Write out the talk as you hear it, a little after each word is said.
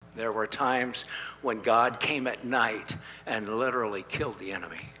There were times when God came at night and literally killed the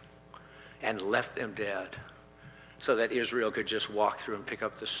enemy and left them dead so that Israel could just walk through and pick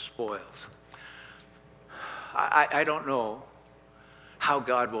up the spoils. I don't know how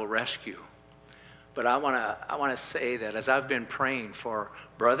God will rescue, but I want to say that as I've been praying for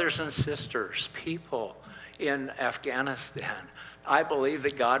brothers and sisters, people in Afghanistan, I believe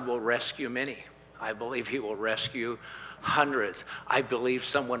that God will rescue many. I believe he will rescue hundreds. I believe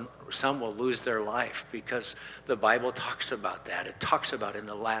some will lose their life because the Bible talks about that. It talks about in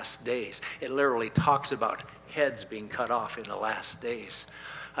the last days. It literally talks about heads being cut off in the last days.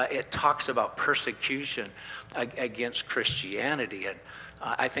 It talks about persecution against Christianity. And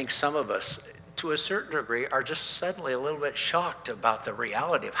I think some of us, to a certain degree, are just suddenly a little bit shocked about the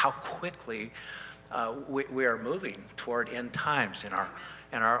reality of how quickly we are moving toward end times in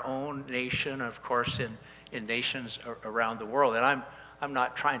our own nation, of course, in nations around the world. And I'm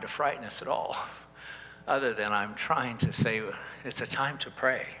not trying to frighten us at all, other than I'm trying to say it's a time to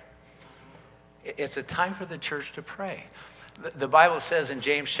pray. It's a time for the church to pray. The Bible says in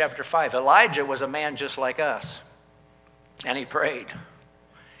James chapter 5, Elijah was a man just like us, and he prayed.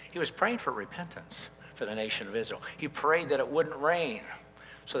 He was praying for repentance for the nation of Israel. He prayed that it wouldn't rain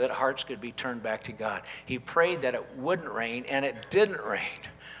so that hearts could be turned back to God. He prayed that it wouldn't rain, and it didn't rain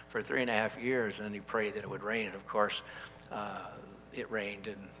for 3.5 years, and he prayed that it would rain, and of course, it rained,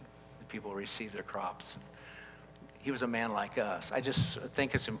 and the people received their crops. He was a man like us. I just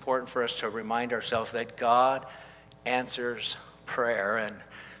think it's important for us to remind ourselves that God answers prayer, and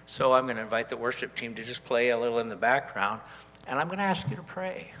so I'm going to invite the worship team to just play a little in the background, and I'm going to ask you to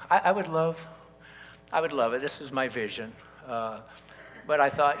pray. I would love it. This is my vision. But I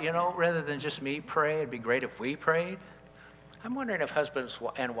thought, rather than just me pray, it'd be great if we prayed. I'm wondering if husbands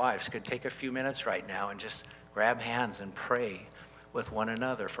and wives could take a few minutes right now and just grab hands and pray with one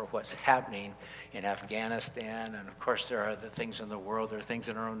another for what's happening in Afghanistan. And of course, there are the things in the world, there are things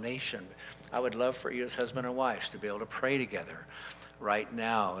in our own nation. I would love for you as husband and wives to be able to pray together right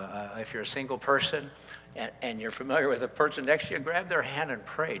now. If you're a single person and you're familiar with a person next to you, grab their hand and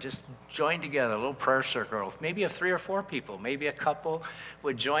pray. Just join together, a little prayer circle. Maybe of 3 or 4 people, maybe a couple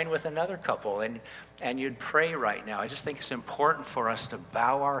would join with another couple and you'd pray right now. I just think it's important for us to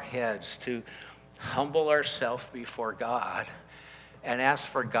bow our heads, to humble ourselves before God and ask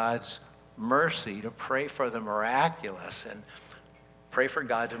for God's mercy, to pray for the miraculous and pray for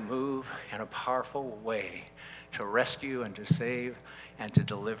God to move in a powerful way to rescue and to save and to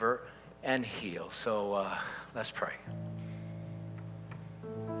deliver and heal. So let's pray.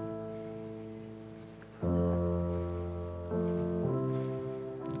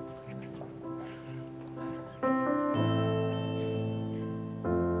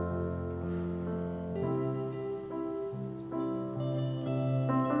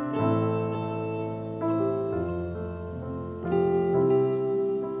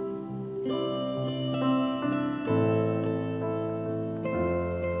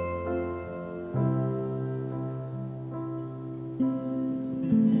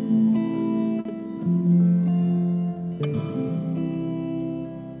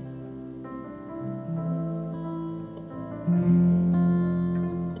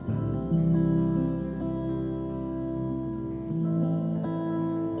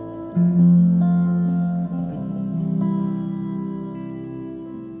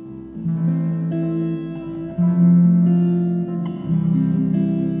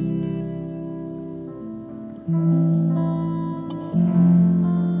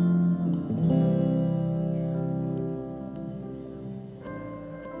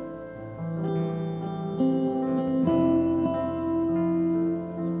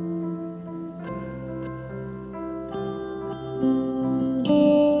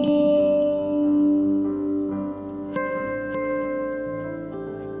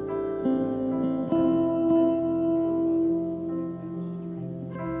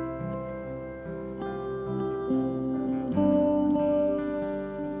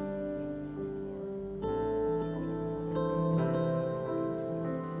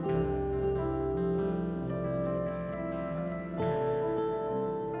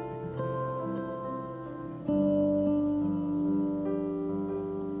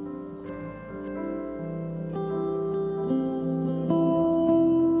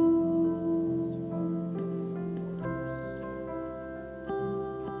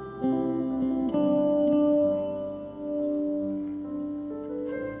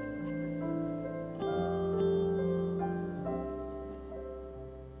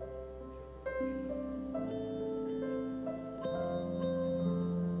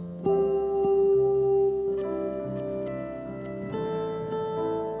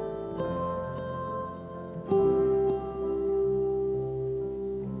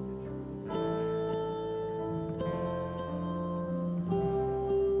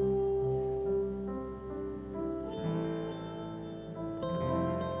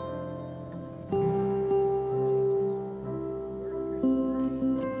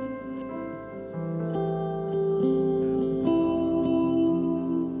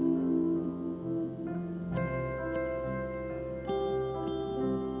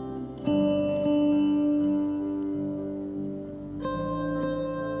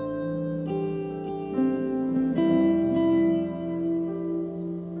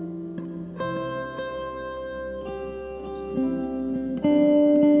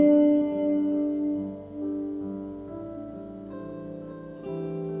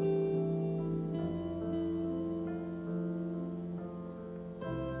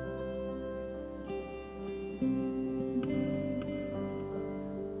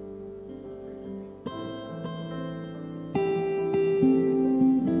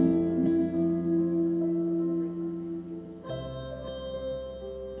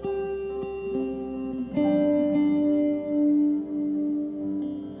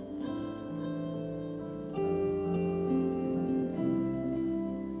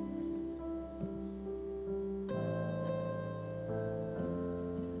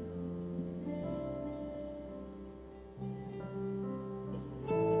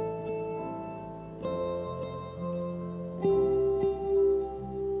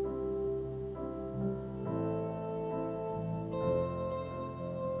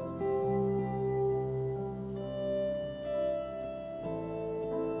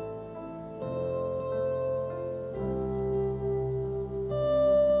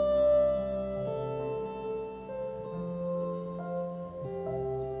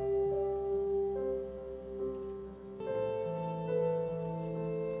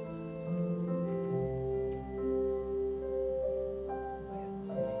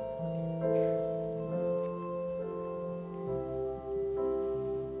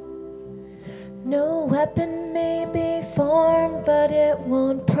 weapon may be formed, but it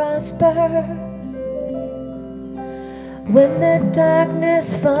won't prosper. When the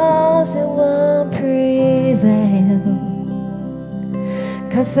darkness falls, it won't prevail.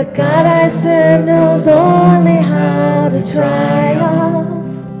 'Cause the God I serve knows only how to triumph.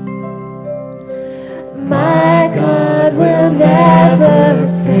 My God will never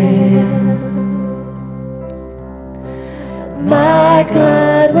fail. My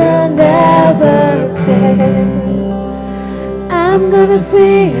God will never fail. I'm gonna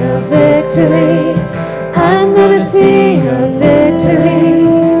see a victory. I'm gonna see a victory.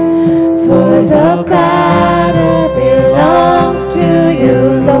 For the battle belongs to you,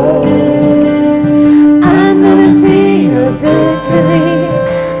 Lord. I'm gonna see a victory.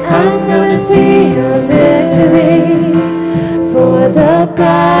 I'm gonna see a victory. For the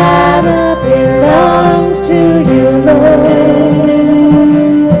battle belongs to you, Lord.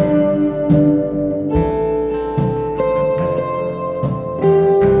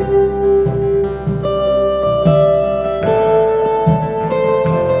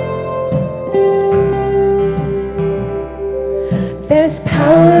 There's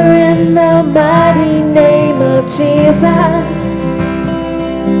power in the mighty name of Jesus.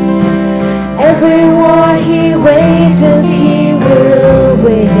 Every war he wages, he will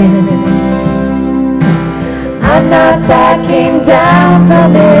win. I'm not backing down from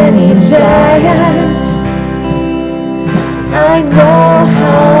any giant. I know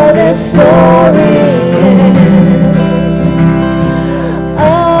how the story ends.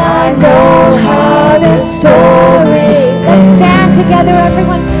 Oh, I know how the story. Let's stand together,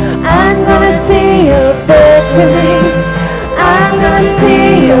 everyone. I'm gonna see a victory. I'm gonna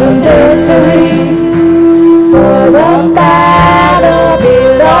see a victory. For the battle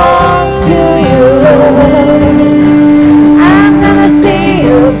belongs to you, Lord. I'm gonna see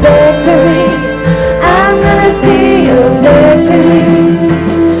a victory. I'm gonna see a victory.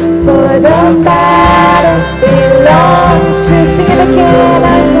 For the battle belongs to, sing it again.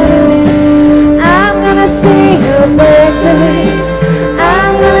 I'm gonna see a victory.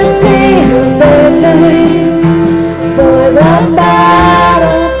 I'm gonna see a victory. For the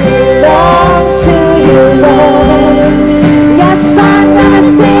battle belongs to you, Lord. Yes, I'm gonna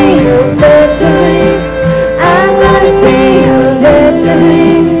see a victory. I'm gonna see a victory.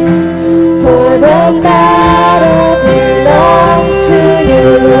 For the battle belongs to you,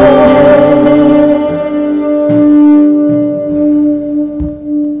 Lord.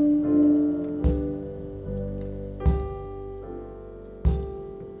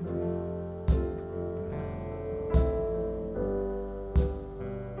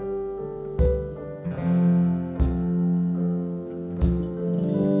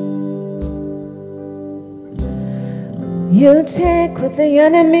 You take what the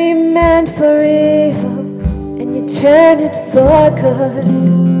enemy meant for evil and you turn it for good.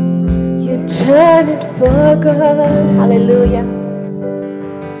 You turn it for good. Hallelujah.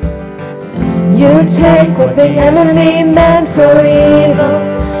 You take what the enemy meant for evil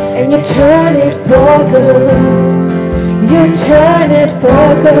and you turn it for good. You turn it for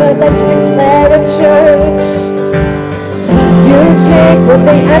good. Let's declare it, church. You take what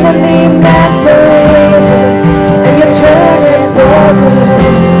the enemy meant for evil and you turn it for good.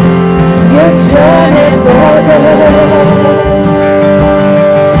 You turn it for good.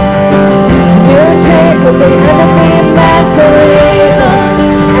 You take what the enemy meant for evil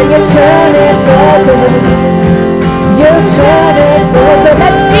and you turn it for good. You turn it for good.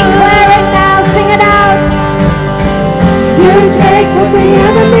 Let's declare it now. Sing it out. You take what the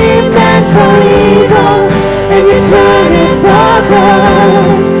enemy meant for evil and you turn it for good.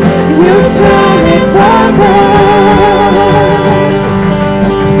 You turn it for good.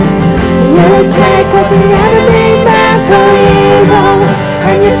 You take what the enemy meant for evil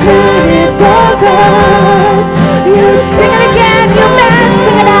and you turn it for good. You sing it again, you meant,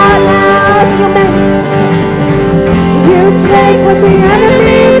 sing it out now, you meant. You take what the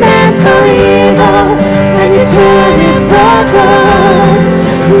enemy meant for evil and you turn it for good.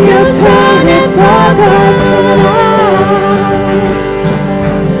 You turn it for good, sing it out.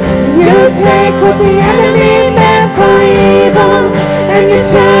 You take what the enemy meant for evil and you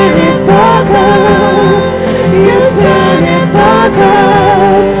turn it for good. You turn it for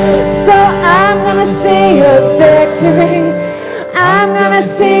good. So I'm gonna see a victory. I'm gonna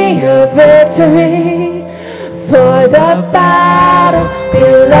see a victory. For the battle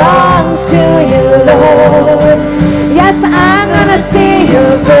belongs to you, Lord. Yes, I'm gonna see a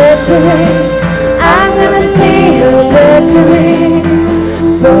victory. I'm gonna see a victory.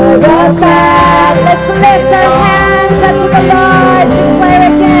 For the battle, let's lift our hands up to the Lord. Declare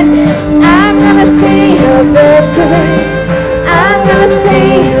again, I'm gonna see victory. I'm gonna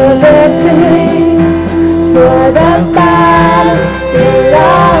sing your victory. For the battle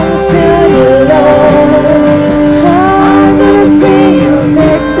belongs to you, Lord. I'm gonna sing your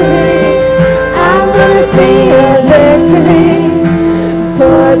victory. I'm gonna sing your victory.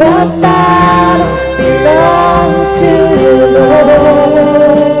 For the battle belongs to you, Lord.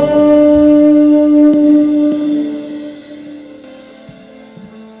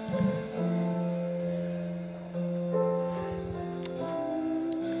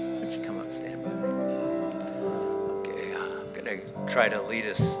 Would you come up, stand by me? Okay, I'm going to try to lead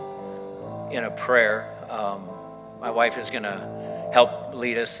us in a prayer. My wife is going to help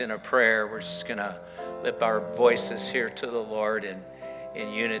lead us in a prayer. We're just going to lift our voices here to the Lord in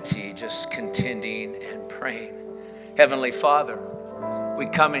unity, just contending and praying. Heavenly Father, we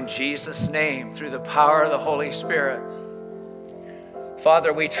come in Jesus' name through the power of the Holy Spirit.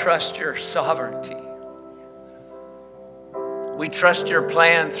 Father, we trust your sovereignty. We trust your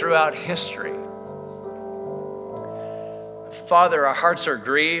plan throughout history. Father, our hearts are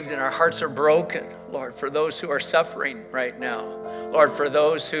grieved and our hearts are broken, Lord, for those who are suffering right now. Lord, for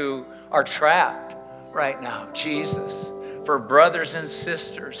those who are trapped right now, Jesus, for brothers and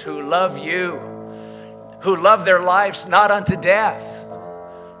sisters who love you, who love their lives not unto death,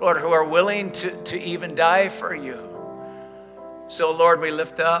 Lord, who are willing to even die for you. So, Lord, we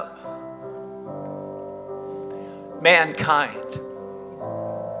lift up mankind.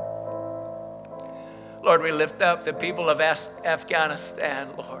 Lord, we lift up the people of Afghanistan,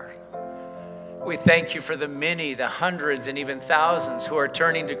 Lord. We thank you for the many, the hundreds and even thousands who are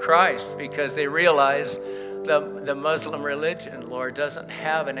turning to Christ because they realize the Muslim religion, Lord, doesn't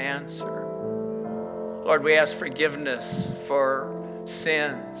have an answer. Lord, we ask forgiveness for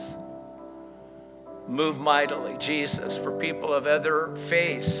sins. Move mightily, Jesus, for people of other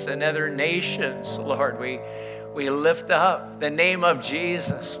faiths and other nations, Lord. We lift up the name of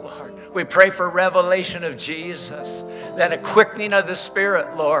Jesus, Lord. We pray for revelation of Jesus, that a quickening of the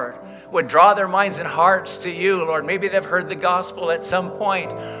Spirit, Lord, would draw their minds and hearts to you, Lord. Maybe they've heard the gospel at some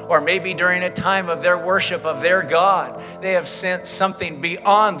point, or maybe during a time of their worship of their God, they have sensed something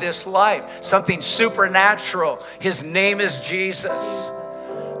beyond this life, something supernatural. His name is Jesus.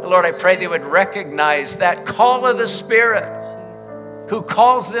 Lord, I pray they would recognize that call of the Spirit who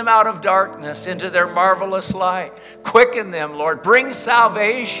calls them out of darkness into their marvelous light. Quicken them, Lord. Bring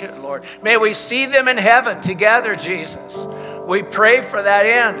salvation, Lord. May we see them in heaven together, Jesus. We pray for that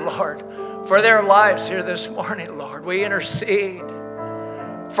end, Lord, for their lives here this morning, Lord. We intercede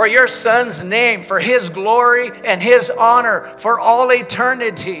for your Son's name, for his glory and his honor for all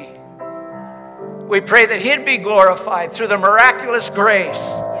eternity. We pray that he'd be glorified through the miraculous grace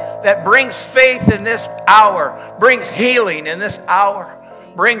that brings faith in this hour, brings healing in this hour,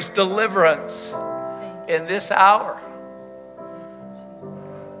 brings deliverance in this hour.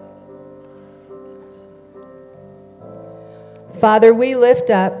 Father, we lift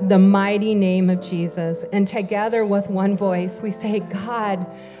up the mighty name of Jesus, and together with one voice, we say, God,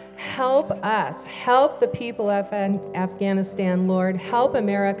 help us. Help the people of Afghanistan, Lord. Help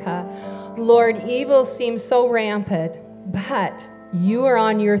America. Lord, evil seems so rampant, but you are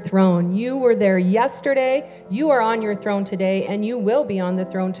on your throne. You were there yesterday, you are on your throne today, and you will be on the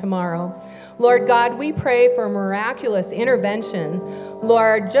throne tomorrow. Lord God, we pray for miraculous intervention.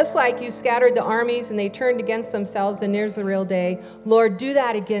 Lord, just like you scattered the armies and they turned against themselves in Israel day, Lord, do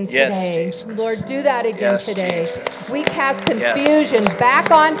that again today. Yes, Jesus. Lord, do that again today. Jesus. We cast confusion back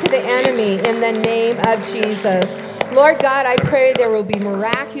onto the enemy in the name of Jesus. Lord God, I pray there will be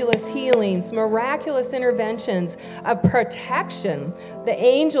miraculous healings, miraculous interventions of protection. The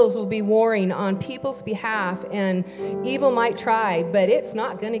angels will be warring on people's behalf, and evil might try, but it's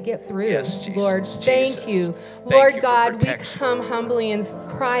not going to get through. Yes, Jesus, Lord, thank Jesus. you. Thank Lord you for God, we protection. come humbly and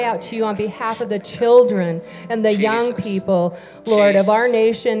cry out to you on behalf of the children and the young Jesus. people, Lord, of our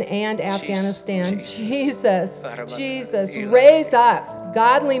Jesus. nation and Afghanistan. Jesus. Jesus, raise up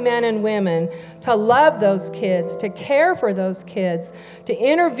godly men and women to love those kids, to care for those kids, to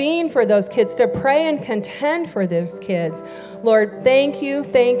intervene for those kids, to pray and contend for those kids. Lord, thank you,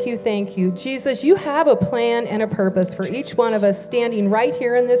 thank you, thank you. Jesus, you have a plan and a purpose for each one of us standing right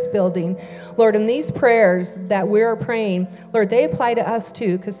here in this building. Lord, in these prayers that we're praying, Lord, they apply to us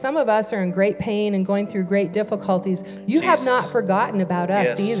too, because some of us are in great pain and going through great difficulties. You have not forgotten about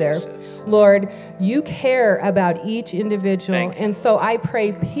us either. Jesus. Lord, you care about each individual. Thank you. And so I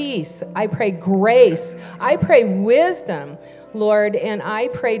pray peace, I pray grace, I pray wisdom, Lord, and I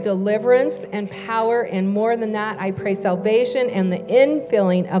pray deliverance and power, and more than that, I pray salvation and the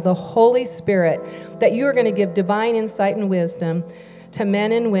infilling of the Holy Spirit, that you are going to give divine insight and wisdom. to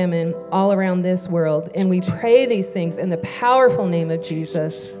men and women all around this world. And we pray these things in the powerful name of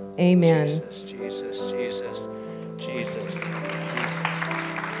Jesus. Amen. Jesus, Jesus, Jesus, Jesus,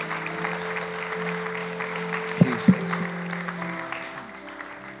 Jesus.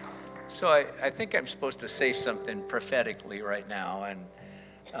 So I think I'm supposed to say something prophetically right now, and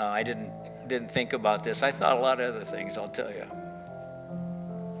I didn't think about this. I thought a lot of other things, I'll tell you.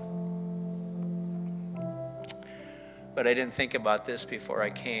 But I didn't think about this before I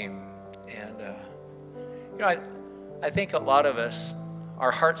came. And, I think a lot of us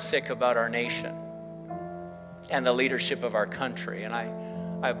are heartsick about our nation and the leadership of our country. And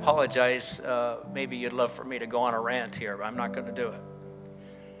I apologize. Maybe you'd love for me to go on a rant here, but I'm not going to do it.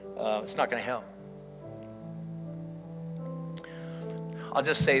 It's not going to help. I'll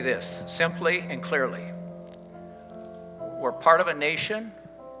just say this simply and clearly. We're part of a nation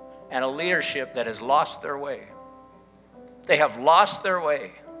and a leadership that has lost their way. They have lost their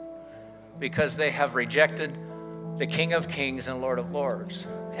way because they have rejected the King of Kings and Lord of Lords.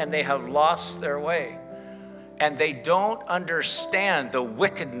 And they have lost their way. And they don't understand the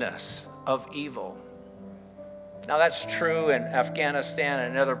wickedness of evil. Now that's true in Afghanistan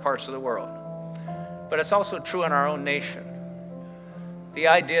and in other parts of the world. But it's also true in our own nation. The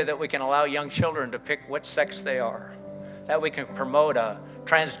idea that we can allow young children to pick what sex they are, that we can promote a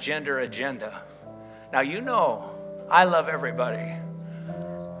transgender agenda. Now you know, I love everybody.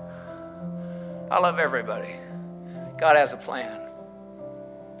 I love everybody. God has a plan.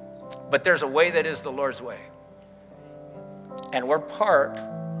 But there's a way that is the Lord's way. And we're part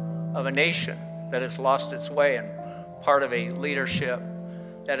of a nation that has lost its way and part of a leadership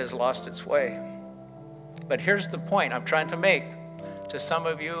that has lost its way. But here's the point I'm trying to make to some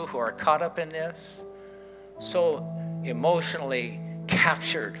of you who are caught up in this, so emotionally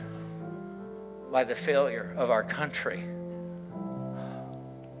captured by the failure of our country,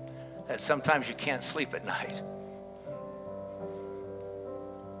 that sometimes you can't sleep at night.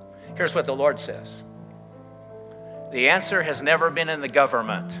 Here's what the Lord says. The answer has never been in the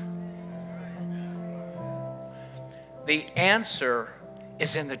government. The answer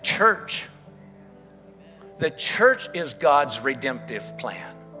is in the church. The church is God's redemptive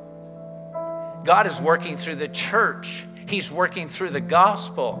plan. God is working through the church. He's working through the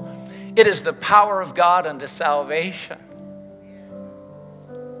gospel. It is the power of God unto salvation.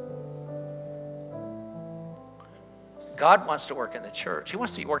 God wants to work in the church. He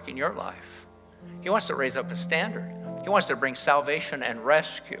wants to work in your life. He wants to raise up a standard. He wants to bring salvation and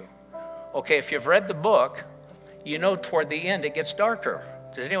rescue. Okay, if you've read the book, you know toward the end it gets darker.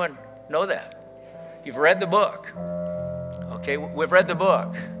 Does anyone know that? You've read the book. Okay, we've read the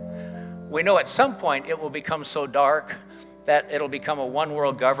book. We know at some point it will become so dark that it'll become a one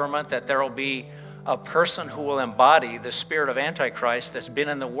world government, that there will be a person who will embody the spirit of Antichrist that's been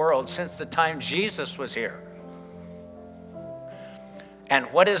in the world since the time Jesus was here. And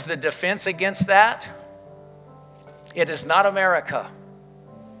what is the defense against that? It is not America.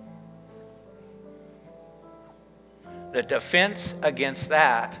 The defense against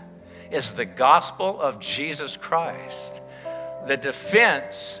that is the gospel of Jesus Christ. The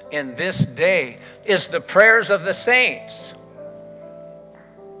defense in this day is the prayers of the saints.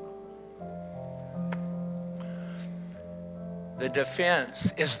 The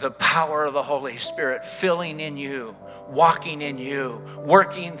defense is the power of the Holy Spirit filling in you, walking in you,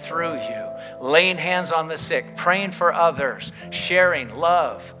 working through you, laying hands on the sick, praying for others, sharing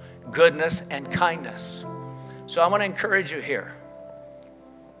love, goodness, and kindness. So I want to encourage you here.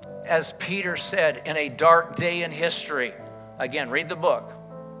 As Peter said, in a dark day in history, again, read the book.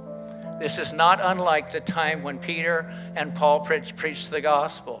 This is not unlike the time when Peter and Paul preached the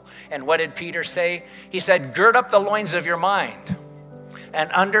gospel. And what did Peter say? He said, gird up the loins of your mind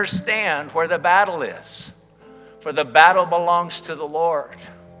and understand where the battle is. For the battle belongs to the Lord.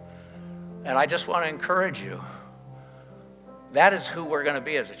 And I just want to encourage you. That is who we're going to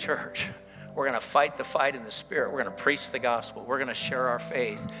be as a church. We're going to fight the fight in the Spirit. We're going to preach the gospel. We're going to share our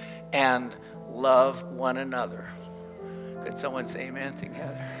faith and love one another. Could someone say amen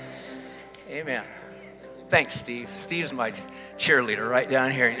together? Amen. Thanks, Steve. Steve's my cheerleader right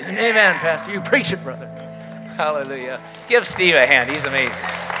down here. Amen, Pastor. You preach it, brother. Hallelujah. Give Steve a hand. He's amazing.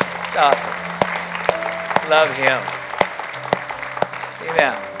 It's awesome. Love him.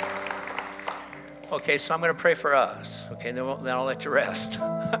 Amen. Okay, so I'm going to pray for us. Okay, then I'll let you rest.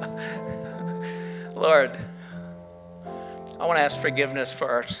 Lord, I want to ask forgiveness for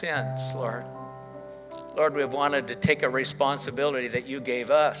our sins, Lord. Lord, we've wanted to take a responsibility that you gave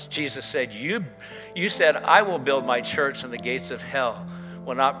us. Jesus said, you said, I will build my church and the gates of hell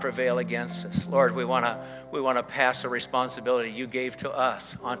will not prevail against us. Lord, we want to pass a responsibility you gave to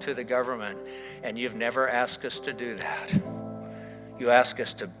us onto the government, and you've never asked us to do that. You ask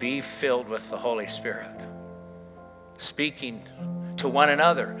us to be filled with the Holy Spirit, speaking to one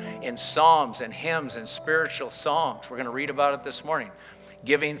another in psalms and hymns and spiritual songs. We're going to read about it this morning.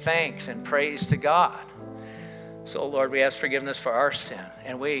 Giving thanks and praise to God. So, Lord, we ask forgiveness for our sin,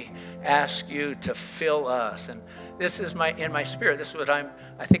 and we ask you to fill us. And this is in my spirit. This is what I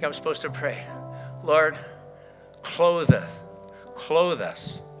think I'm supposed to pray. Lord, clothe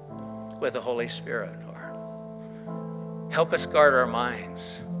us with the Holy Spirit, Lord. Help us guard our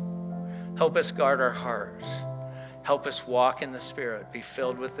minds. Help us guard our hearts. Help us walk in the Spirit, be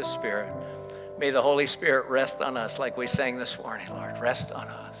filled with the Spirit. May the Holy Spirit rest on us like we sang this morning, Lord. Rest on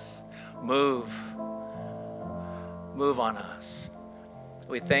us. Move on us.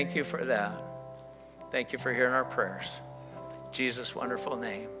 We thank you for that. Thank you for hearing our prayers. In Jesus' wonderful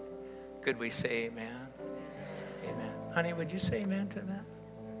name. Could we say amen? Amen. Honey, would you say amen to that?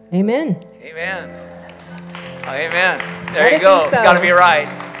 Amen. Amen. Oh, amen. There you go. It's got to be right.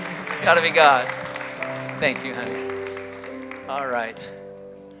 It's got to be God. Thank you, honey. All right.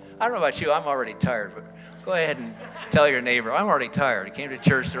 I don't know about you. I'm already tired, but go ahead and tell your neighbor, I'm already tired. I came to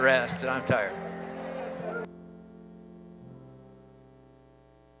church to rest, and I'm tired.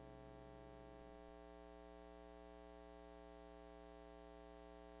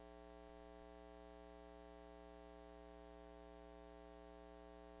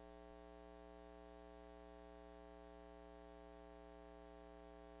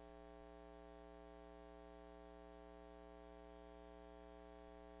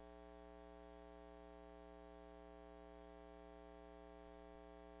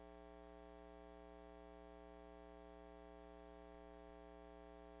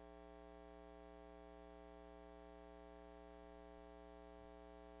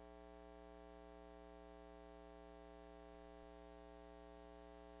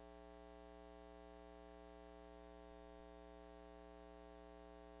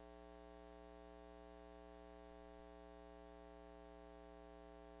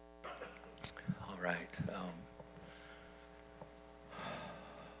 Right.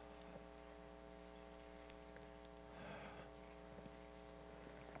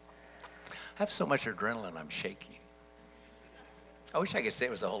 I have so much adrenaline, I'm shaking. I wish I could say it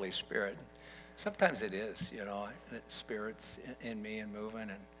was the Holy Spirit. Sometimes it is, the Spirit's in me and moving,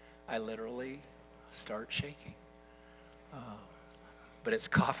 and I literally start shaking. But it's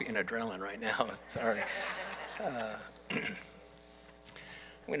coffee and adrenaline right now. Sorry.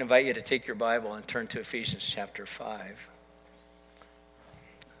 I'm going to invite you to take your Bible and turn to Ephesians chapter 5.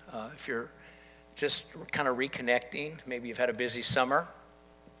 If you're just kind of reconnecting, maybe you've had a busy summer.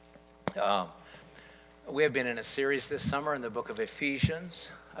 We have been in a series this summer in the book of Ephesians.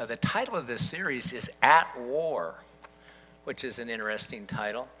 The title of this series is At War, which is an interesting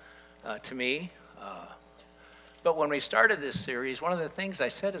title to me. But when we started this series, one of the things I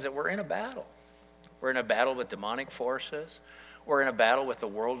said is that we're in a battle. We're in a battle with demonic forces. We're in a battle with the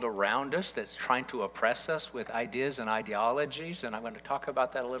world around us that's trying to oppress us with ideas and ideologies, and I'm going to talk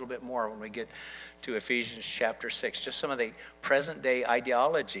about that a little bit more when we get to Ephesians chapter 6, just some of the present-day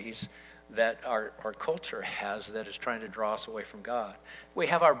ideologies that our culture has that is trying to draw us away from God. We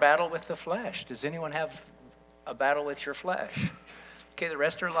have our battle with the flesh. Does anyone have a battle with your flesh? Okay, the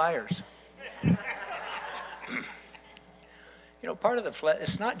rest are liars. Part of the flesh,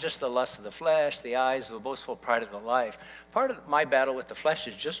 it's not just the lust of the flesh, the eyes, the boastful pride of the life. Part of my battle with the flesh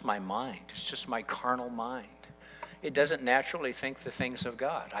is just my mind. It's just my carnal mind. It doesn't naturally think the things of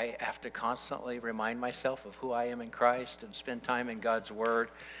God. I have to constantly remind myself of who I am in Christ and spend time in God's Word.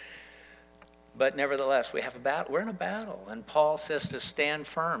 But nevertheless, we have a battle. We're in a battle. And Paul says to stand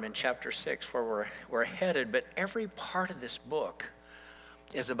firm in chapter 6 where we're headed. But every part of this book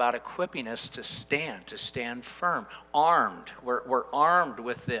is about equipping us to stand firm, armed. We're armed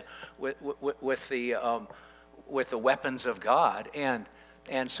with the weapons of God, and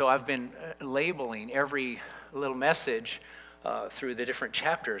so I've been labeling every little message through the different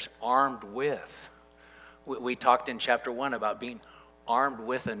chapters. Armed with. We talked in chapter 1 about being armed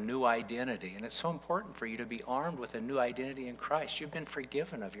with a new identity, and it's so important for you to be armed with a new identity in Christ. You've been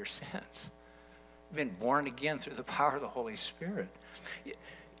forgiven of your sins. You've been born again through the power of the Holy Spirit.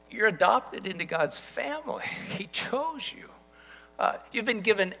 You're adopted into God's family. He chose you. You've been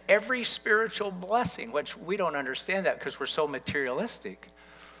given every spiritual blessing, which we don't understand that because we're so materialistic.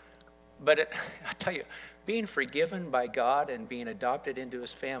 But I tell you, being forgiven by God and being adopted into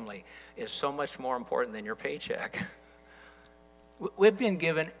his family is so much more important than your paycheck. We've been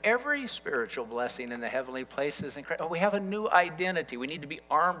given every spiritual blessing in the heavenly places in Christ. We have a new identity. We need to be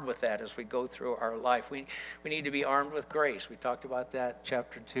armed with that as we go through our life. We need to be armed with grace. We talked about that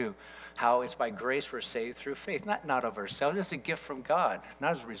chapter 2, how it's by grace we're saved through faith, not of ourselves. It's a gift from God,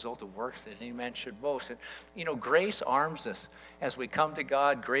 not as a result of works that any man should boast. And, grace arms us as we come to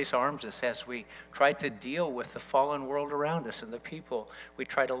God. Grace arms us as we try to deal with the fallen world around us and the people we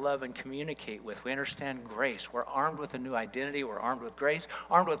try to love and communicate with. We understand grace. We're armed with a new identity. We're armed with grace,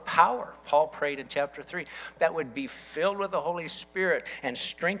 armed with power. Paul prayed in chapter 3 that would be filled with the Holy Spirit and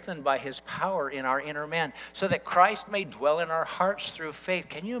strengthened by his power in our inner man so that Christ may dwell in our hearts through faith.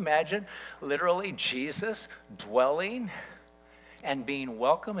 Can you imagine literally Jesus dwelling and being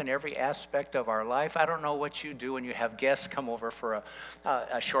welcome in every aspect of our life? I don't know what you do when you have guests come over for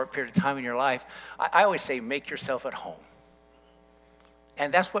a short period of time in your life. I always say, make yourself at home.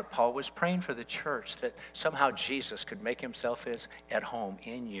 And that's what Paul was praying for the church, that somehow Jesus could make himself at home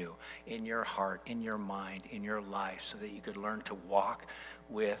in you, in your heart, in your mind, in your life, so that you could learn to walk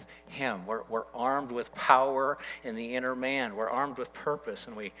with him. We're armed with power in the inner man. We're armed with purpose,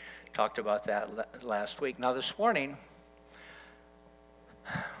 and we talked about that last week. Now this morning,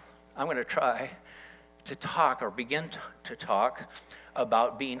 I'm going to try to talk or begin to talk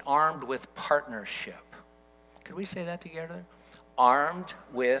about being armed with partnership. Could we say that together? Armed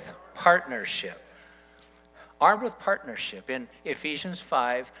with partnership. Armed with partnership. In Ephesians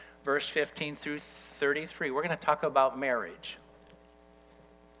 5, verse 15 through 33, we're going to talk about marriage.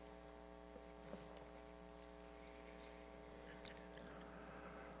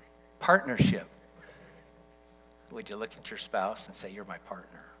 Partnership. Would you look at your spouse and say, you're my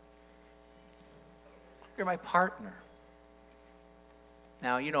partner? You're my partner.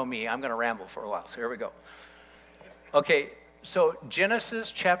 Now, you know me, I'm going to ramble for a while, so here we go. Okay, so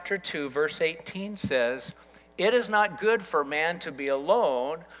Genesis chapter 2, verse 18 says, it is not good for man to be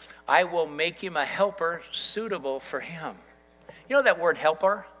alone. I will make him a helper suitable for him. You know that word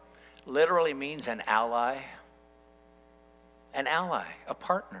helper literally means an ally. An ally, a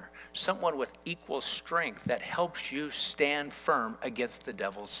partner, someone with equal strength that helps you stand firm against the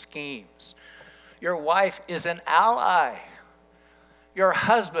devil's schemes. Your wife is an ally. Your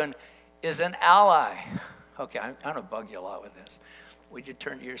husband is an ally. Okay, I'm going to bug you a lot with this. Would you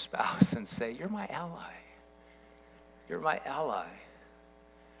turn to your spouse and say, you're my ally. You're my ally.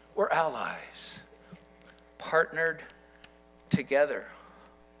 We're allies, partnered together.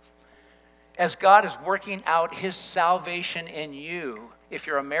 As God is working out his salvation in you, if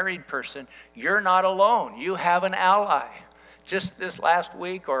you're a married person, you're not alone. You have an ally. Just this last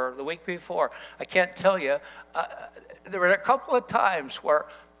week or the week before, I can't tell you, there were a couple of times where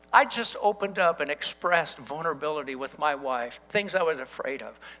I just opened up and expressed vulnerability with my wife, things I was afraid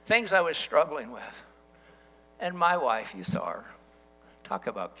of, things I was struggling with. And my wife, you saw her, talk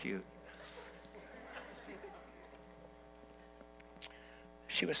about cute.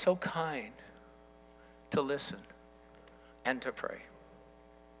 She was so kind to listen and to pray.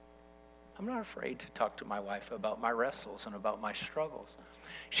 I'm not afraid to talk to my wife about my wrestles and about my struggles.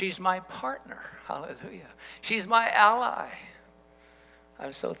 She's my partner, hallelujah. She's my ally.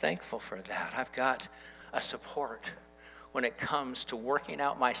 I'm so thankful for that. I've got a support when it comes to working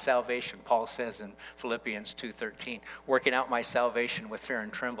out my salvation. Paul says in Philippians 2:13, working out my salvation with fear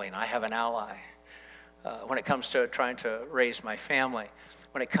and trembling. I have an ally. When it comes to trying to raise my family,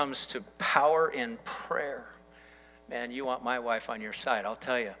 when it comes to power in prayer, man, you want my wife on your side, I'll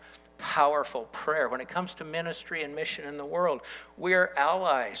tell you. Powerful prayer. When it comes to ministry and mission in the world, we're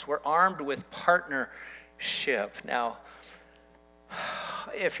allies. We're armed with partnership. Now,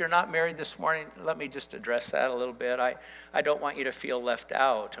 if you're not married this morning, let me just address that a little bit. I don't want you to feel left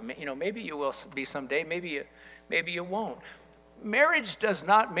out. Maybe you will be someday. Maybe you won't. Marriage does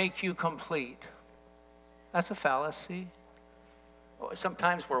not make you complete. That's a fallacy.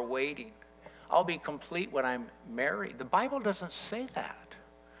 Sometimes we're waiting. I'll be complete when I'm married. The Bible doesn't say that.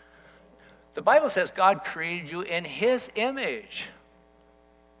 The Bible says God created you in his image.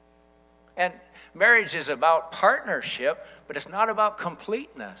 And marriage is about partnership, but it's not about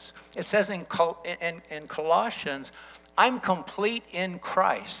completeness. It says in Colossians, I'm complete in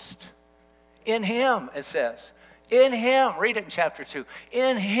Christ. In him, it says. In him, read it in chapter 2.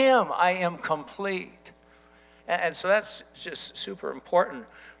 In him I am complete. And so that's just super important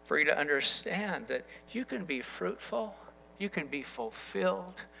for you to understand that you can be fruitful, you can be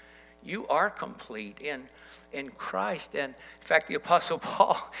fulfilled, you are complete in Christ. And in fact, the Apostle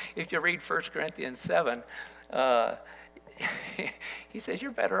Paul, if you read 1 Corinthians 7, he says,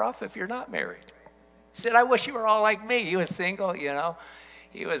 you're better off if you're not married. He said, I wish you were all like me. He was single,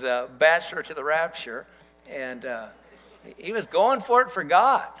 He was a bachelor to the rapture. And He was going for it for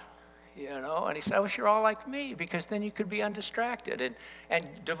God, and he said, I wish you're all like me, because then you could be undistracted and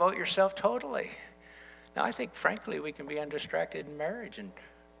devote yourself totally. Now, I think, frankly, we can be undistracted in marriage and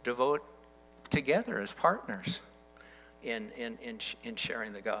devote together as partners in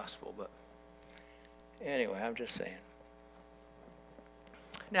sharing the gospel. But anyway, I'm just saying.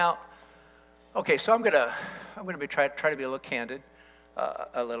 Now, okay, so I'm gonna try to be a little candid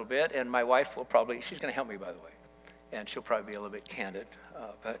a little bit, and my wife will she's gonna help me, by the way, and she'll probably be a little bit candid.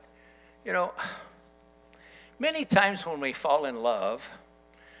 But many times when we fall in love,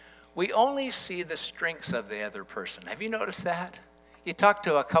 we only see the strengths of the other person. Have you noticed that? You talk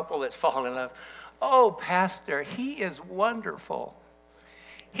to a couple that's fallen in love. Oh, Pastor, he is wonderful.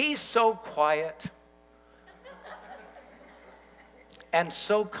 He's so quiet and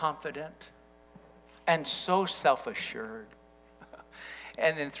so confident and so self-assured.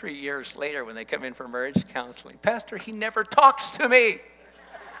 And then 3 years later, when they come in for marriage counseling, Pastor, he never talks to me.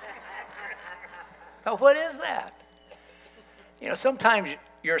 Now, what is that? Sometimes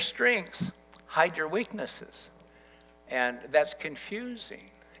your strengths hide your weaknesses, and that's confusing.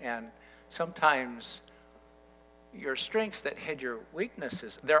 And sometimes your strengths that hid your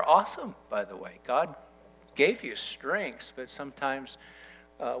weaknesses, they're awesome, by the way. God gave you strengths, but sometimes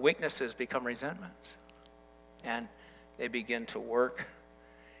weaknesses become resentments, and they begin to work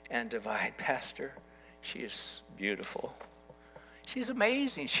and divide. Pastor, she is beautiful. She's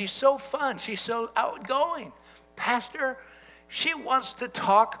amazing. She's so fun. She's so outgoing. Pastor, she wants to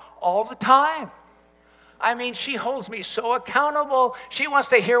talk all the time. I mean, she holds me so accountable. She wants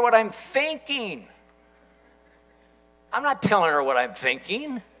to hear what I'm thinking. I'm not telling her what I'm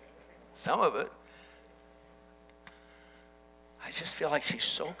thinking, some of it. I just feel like she's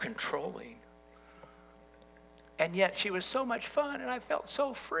so controlling. And yet she was so much fun, and I felt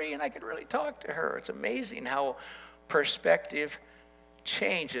so free, and I could really talk to her. It's amazing how perspective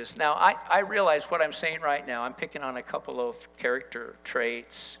changes. Now, I realize what I'm saying right now. I'm picking on a couple of character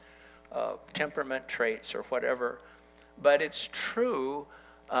traits, temperament traits, or whatever. But it's true,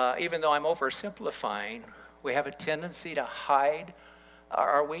 even though I'm oversimplifying, we have a tendency to hide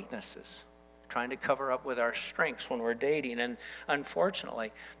our weaknesses, trying to cover up with our strengths when we're dating. And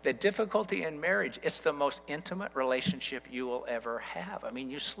unfortunately, the difficulty in marriage, it's the most intimate relationship you will ever have. I mean,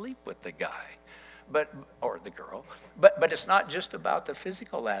 you sleep with the guy, or the girl, but it's not just about the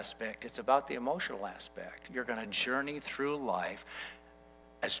physical aspect, it's about the emotional aspect. You're gonna journey through life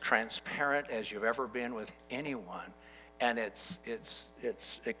as transparent as you've ever been with anyone, and it's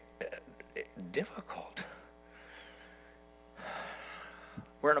difficult.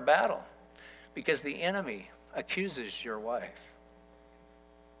 We're in a battle because the enemy accuses your wife.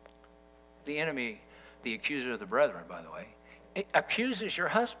 The enemy, the accuser of the brethren, by the way, it accuses your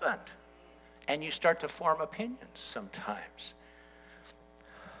husband, and you start to form opinions sometimes.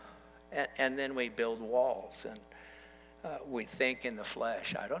 And then we build walls, and we think in the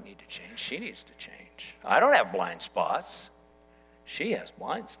flesh, I don't need to change, she needs to change. I don't have blind spots, she has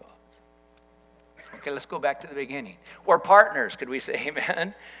blind spots. Okay, let's go back to the beginning. We're partners, could we say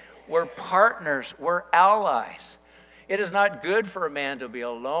amen? We're partners, we're allies. It is not good for a man to be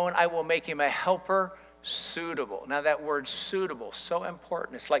alone. I will make him a helper suitable. Now that word suitable, so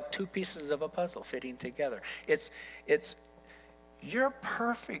important. It's like two pieces of a puzzle fitting together. It's you're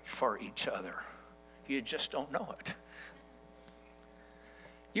perfect for each other. You just don't know it.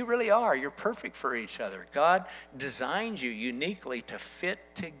 You really are. You're perfect for each other. God designed you uniquely to fit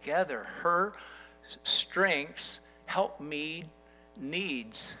together. Her strengths help meet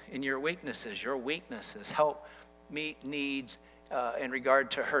needs in your weaknesses. Your weaknesses help meet needs in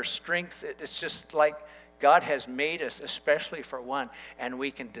regard to her strengths. It's just like God has made us especially for one, and if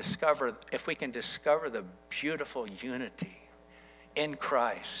we can discover the beautiful unity in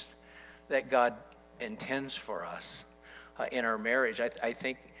Christ that God intends for us in our marriage, I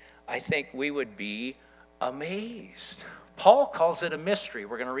think we would be amazed. Paul calls it a mystery.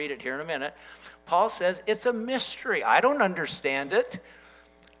 We're going to read it here in a minute. Paul says it's a mystery. I don't understand it,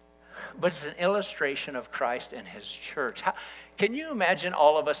 but it's an illustration of Christ and his church. Can you imagine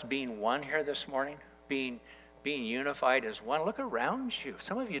all of us being one here this morning? Being unified as one? Look around you.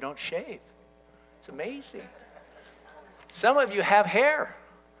 Some of you don't shave. It's amazing. Some of you have hair.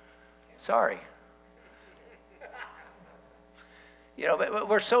 Sorry. But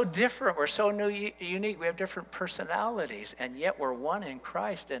we're so different. We're so unique. We have different personalities, and yet we're one in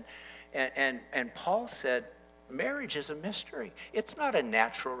Christ. And Paul said, marriage is a mystery. It's not a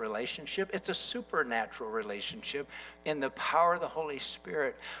natural relationship. It's a supernatural relationship in the power of the Holy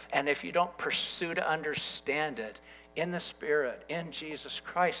Spirit. And if you don't pursue to understand it, in the Spirit, in Jesus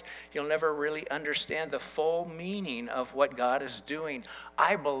Christ, you'll never really understand the full meaning of what God is doing.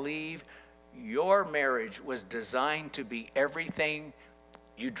 I believe your marriage was designed to be everything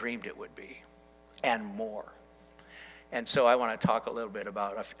you dreamed it would be, and more. And so I want to talk a little bit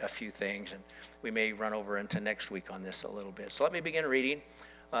about a few things, and we may run over into next week on this a little bit. So let me begin reading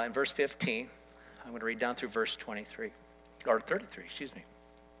in verse 15. I'm going to read down through verse 23, or 33, excuse me.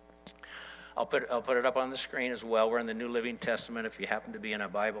 I'll put it up on the screen as well. We're in the New Living Testament. If you happen to be in a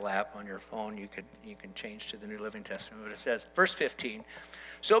Bible app on your phone, you can change to the New Living Testament. But it says, verse 15,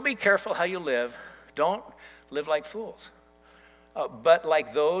 so be careful how you live. Don't live like fools, but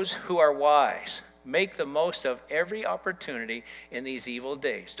like those who are wise. Make the most of every opportunity in these evil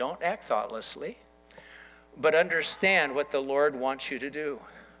days. Don't act thoughtlessly, but understand what the Lord wants you to do.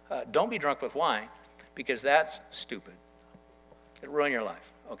 Don't be drunk with wine, because that's stupid. It'll ruin your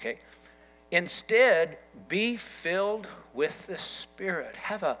life, okay? Instead, be filled with the Spirit.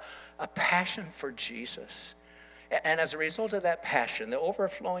 Have a passion for Jesus. And as a result of that passion, the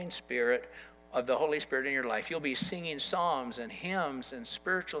overflowing Spirit of the Holy Spirit in your life, you'll be singing psalms and hymns and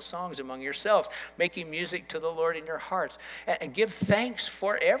spiritual songs among yourselves, making music to the Lord in your hearts. And give thanks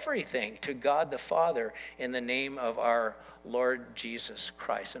for everything to God the Father in the name of our Lord Jesus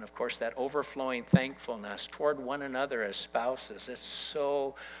Christ. And of course, that overflowing thankfulness toward one another as spouses is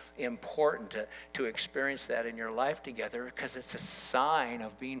so important to experience that in your life together, because it's a sign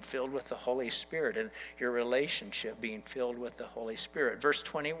of being filled with the Holy Spirit and your relationship being filled with the Holy Spirit. Verse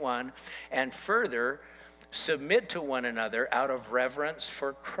 21, and further, submit to one another out of reverence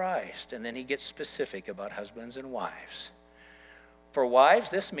for Christ. And then he gets specific about husbands and wives. For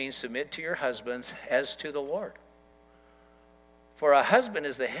wives, this means submit to your husbands as to the Lord. For a husband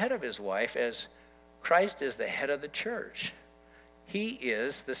is the head of his wife, as Christ is the head of the church. He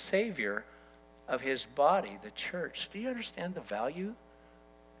is the Savior of his body, the church. Do you understand the value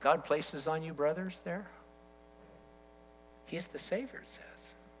God places on you, brothers, there? He's the Savior, it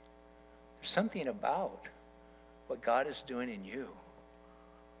says. There's something about what God is doing in you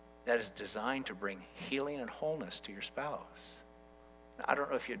that is designed to bring healing and wholeness to your spouse. Now, I don't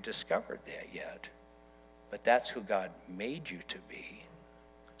know if you've discovered that yet, but that's who God made you to be.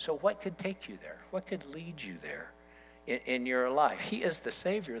 So what could take you there? What could lead you there in your life? He is the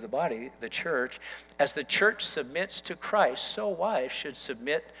Savior of the body, the church. As the church submits to Christ, so wives should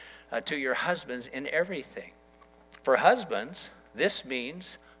submit to your husbands in everything. For husbands, this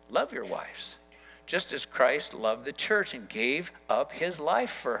means love your wives, just as Christ loved the church and gave up his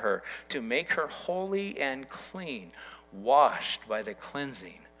life for her to make her holy and clean, washed by the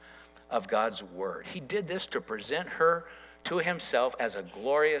cleansing of God's word. He did this to present her to himself as a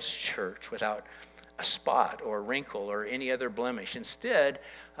glorious church without a spot or wrinkle or any other blemish. Instead,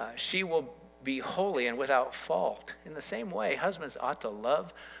 she will be holy and without fault. In the same way, husbands ought to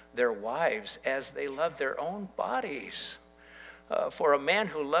love their wives as they love their own bodies. For a man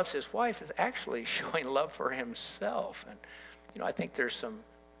who loves his wife is actually showing love for himself. And, I think there's some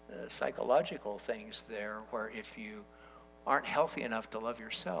psychological things there where if you aren't healthy enough to love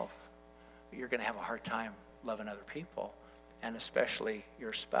yourself, you're going to have a hard time loving other people, and especially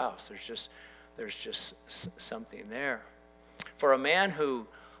your spouse. There's just something there. For a man who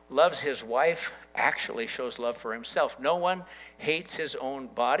loves his wife actually shows love for himself. No one hates his own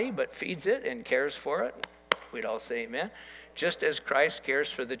body, but feeds it and cares for it. We'd all say amen. Just as Christ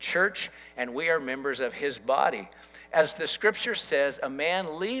cares for the church, and we are members of his body. As the scripture says, a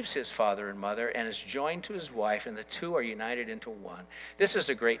man leaves his father and mother and is joined to his wife, and the two are united into one. This is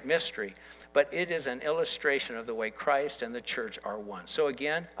a great mystery, but it is an illustration of the way Christ and the church are one. So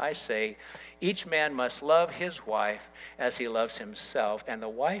again, I say, each man must love his wife as he loves himself, and the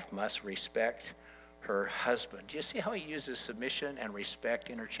wife must respect her husband. Do you see how he uses submission and respect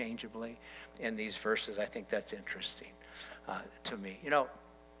interchangeably in these verses? I think that's interesting to me.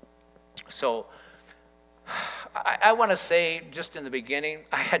 So I want to say just in the beginning,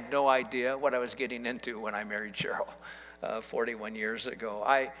 I had no idea what I was getting into when I married Cheryl 41 years ago.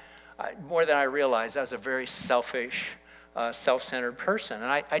 I more than I realized, I was a very selfish, self-centered person,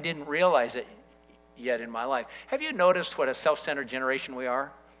 and I didn't realize it yet in my life. Have you noticed what a self-centered generation we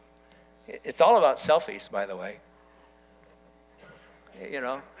are? It's all about selfies, by the way. You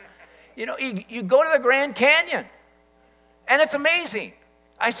go to the Grand Canyon, and it's amazing.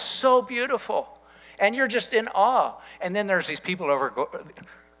 It's so beautiful. And you're just in awe. And then there's these people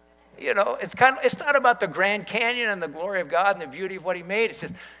it's not about the Grand Canyon and the glory of God and the beauty of what he made. It's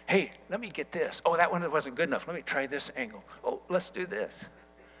just, hey, let me get this. Oh, that one wasn't good enough. Let me try this angle. Oh, let's do this.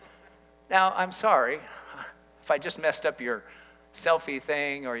 Now, I'm sorry if I just messed up your selfie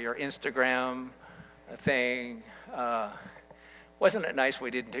thing or your Instagram thing. Wasn't it nice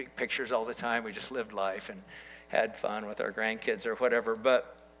we didn't take pictures all the time? We just lived life and had fun with our grandkids or whatever.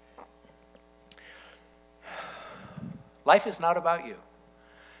 But life is not about you.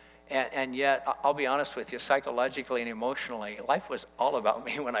 And yet, I'll be honest with you, psychologically and emotionally, life was all about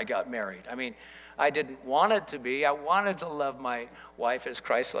me when I got married. I mean, I didn't want it to be. I wanted to love my wife as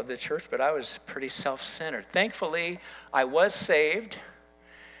Christ loved the church, but I was pretty self-centered. Thankfully, I was saved,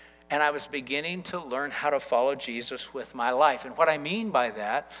 and I was beginning to learn how to follow Jesus with my life. And what I mean by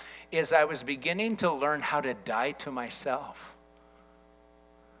that is I was beginning to learn how to die to myself.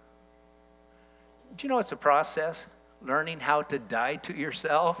 Do you know it's a process? Learning how to die to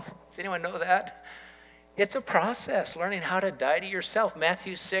yourself. Does anyone know that? It's a process, learning how to die to yourself.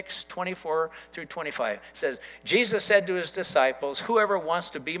 Matthew 6:24-25 says, Jesus said to his disciples, whoever wants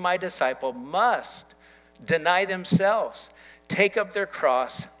to be my disciple must deny themselves, take up their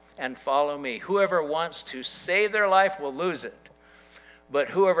cross, and follow me. Whoever wants to save their life will lose it,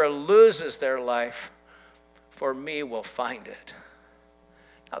 but whoever loses their life for me will find it.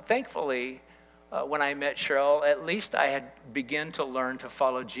 Now, thankfully, when I met Cheryl, at least I had begun to learn to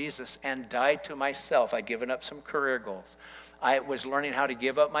follow Jesus and die to myself. I'd given up some career goals. I was learning how to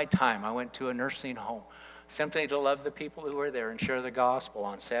give up my time. I went to a nursing home simply to love the people who were there and share the gospel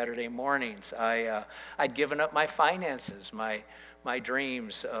on Saturday mornings. I'd given up my finances, my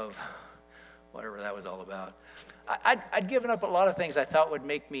dreams of whatever that was all about. I'd given up a lot of things I thought would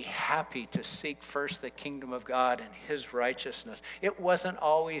make me happy to seek first the kingdom of God and his righteousness. It wasn't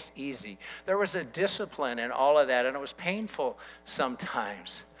always easy. There was a discipline in all of that, and it was painful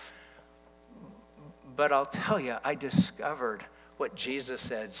sometimes. But I'll tell you, I discovered what Jesus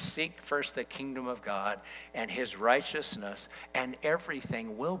said, seek first the kingdom of God and his righteousness, and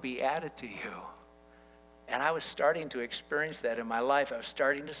everything will be added to you. And I was starting to experience that in my life. I was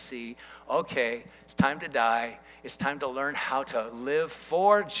starting to see, okay, it's time to die. It's time to learn how to live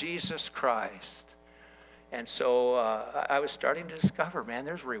for Jesus Christ. And so I was starting to discover, man,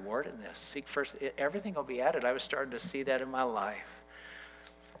 there's reward in this. Seek first, everything will be added. I was starting to see that in my life.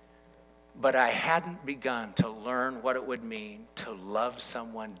 But I hadn't begun to learn what it would mean to love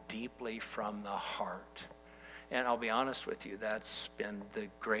someone deeply from the heart. And I'll be honest with you, that's been the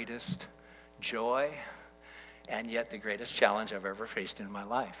greatest joy and yet the greatest challenge I've ever faced in my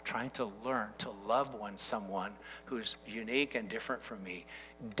life, trying to learn to love someone who's unique and different from me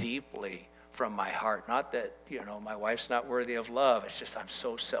deeply from my heart. Not that, my wife's not worthy of love. It's just I'm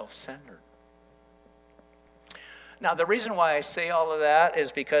so self-centered. Now, the reason why I say all of that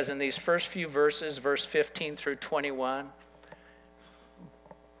is because in these first few verses, verse 15-21,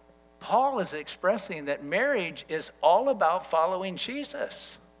 Paul is expressing that marriage is all about following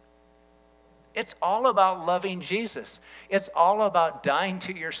Jesus. It's all about loving Jesus. It's all about dying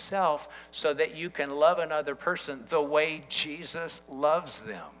to yourself so that you can love another person the way Jesus loves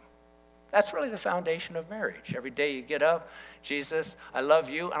them. That's really the foundation of marriage. Every day you get up, Jesus, I love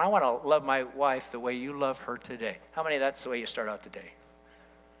you, and I want to love my wife the way you love her today. How many of that's the way you start out the day?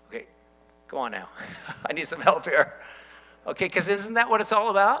 Okay, go on now. I need some help here. Okay, because isn't that what it's all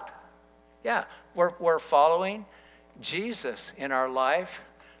about? Yeah, we're following Jesus in our life.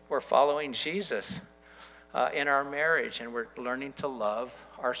 We're following Jesus in our marriage, and we're learning to love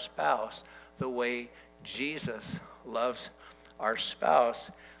our spouse the way Jesus loves our spouse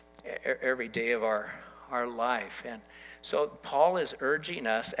every day of our life. And so Paul is urging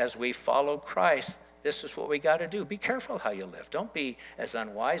us as we follow Christ, this is what we got to do. Be careful how you live. Don't be as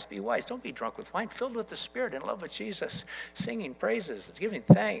unwise, be wise. Don't be drunk with wine, filled with the Spirit, in love with Jesus, singing praises, giving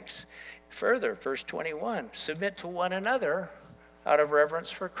thanks. Further, verse 21, submit to one another out of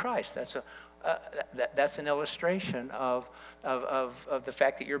reverence for Christ. That's an illustration of the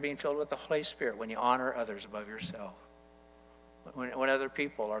fact that you're being filled with the Holy Spirit when you honor others above yourself. When other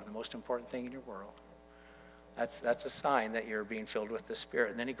people are the most important thing in your world. That's a sign that you're being filled with the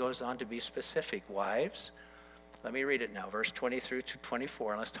Spirit. And then he goes on to be specific. Wives, let me read it now, verse 20-24,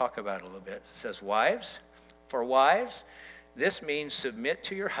 and let's talk about it a little bit. It says, for wives, this means submit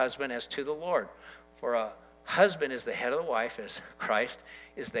to your husband as to the Lord. For a husband is the head of the wife, as Christ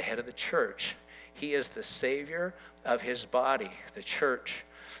is the head of the church. He is the Savior of his body, the church.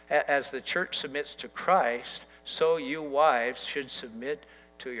 As the church submits to Christ, so you wives should submit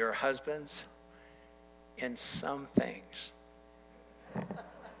to your husbands in some things.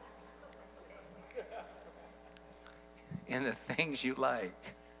 In the things you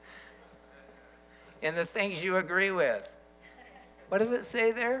like. In the things you agree with. What does it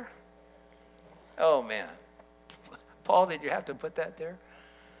say there? Oh, man. Paul, did you have to put that there?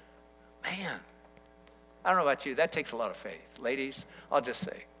 Man, I don't know about you. That takes a lot of faith. Ladies, I'll just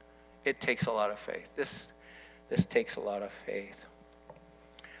say, it takes a lot of faith. This takes a lot of faith.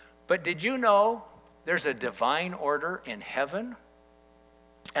 But did you know there's a divine order in heaven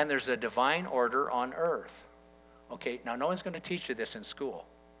and there's a divine order on earth? Okay, now no one's going to teach you this in school,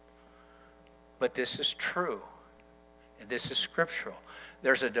 but this is true, and this is scriptural.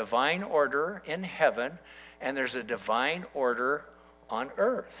 There's a divine order in heaven, and there's a divine order on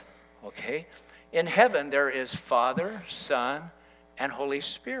earth, okay? In heaven, there is Father, Son, and Holy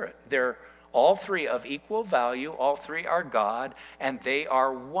Spirit. They're all three of equal value, all three are God, and they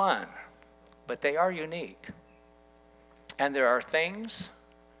are one, but they are unique. And there are things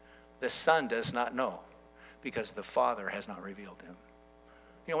the Son does not know, because the Father has not revealed him.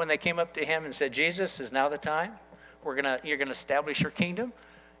 You know, when they came up to him and said, Jesus, is now the time? You're going to establish your kingdom?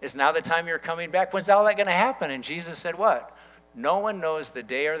 Is now the time you're coming back? When's all that going to happen? And Jesus said what? No one knows the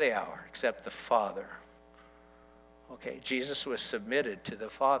day or the hour except the Father. Okay, Jesus was submitted to the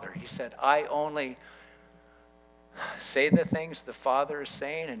Father. He said, I only say the things the Father is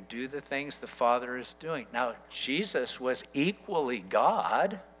saying and do the things the Father is doing. Now, Jesus was equally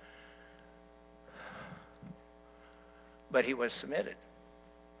God, but he was submitted.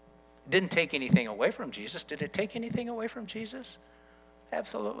 It didn't take anything away from Jesus. Did it take anything away from Jesus?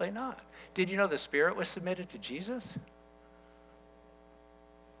 Absolutely not. Did you know the Spirit was submitted to Jesus?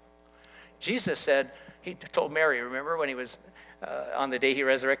 Jesus said, he told Mary, remember when he was on the day he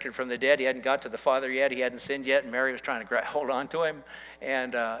resurrected from the dead, he hadn't got to the Father yet, he hadn't sinned yet, and Mary was trying to hold on to him,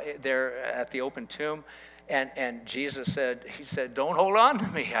 and there at the open tomb. And Jesus said, he said, don't hold on to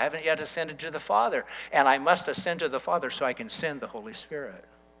me. I haven't yet ascended to the Father. And I must ascend to the Father so I can send the Holy Spirit.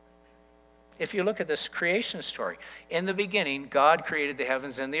 If you look at this creation story, in the beginning, God created the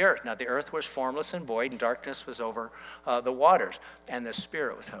heavens and the earth. Now, the earth was formless and void, and darkness was over the waters, and the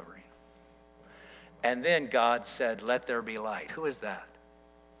Spirit was hovering. And then God said, let there be light. Who is that?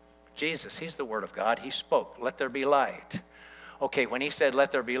 Jesus. He's the Word of God. He spoke, let there be light. Okay, when he said,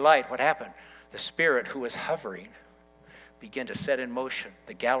 let there be light, what happened? The Spirit who was hovering began to set in motion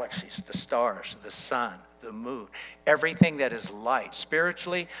the galaxies, the stars, the sun, the moon, everything that is light,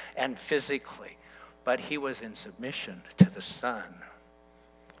 spiritually and physically. But he was in submission to the Son,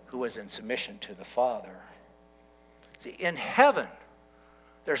 who was in submission to the Father. See, in heaven,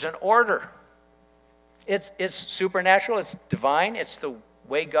 there's an order. It's supernatural, it's divine, it's the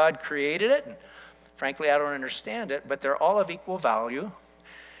way God created it. And frankly, I don't understand it, but they're all of equal value.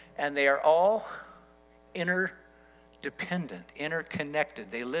 And they are all interdependent, interconnected.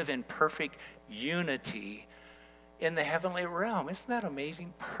 They live in perfect unity in the heavenly realm. Isn't that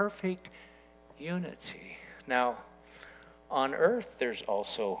amazing? Perfect unity. Now, on earth, there's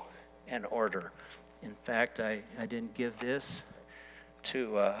also an order. In fact, I didn't give this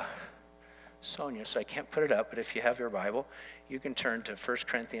to Sonia, so I can't put it up. But if you have your Bible, you can turn to 1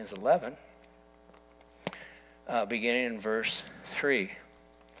 Corinthians 11, beginning in verse 3.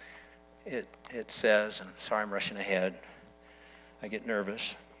 It says, and sorry I'm rushing ahead, I get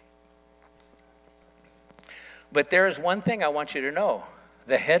nervous. But there is one thing I want you to know.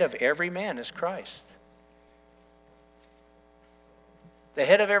 The head of every man is Christ. The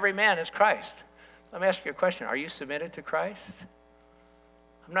head of every man is Christ. Let me ask you a question. Are you submitted to Christ?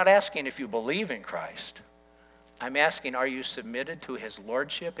 I'm not asking if you believe in Christ. I'm asking, are you submitted to his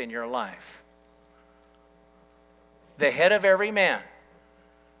lordship in your life? The head of every man.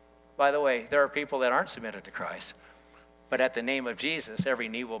 By the way, there are people that aren't submitted to Christ, but at the name of Jesus, every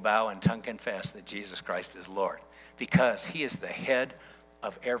knee will bow and tongue confess that Jesus Christ is Lord, because he is the head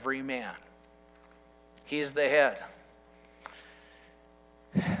of every man. He is the head.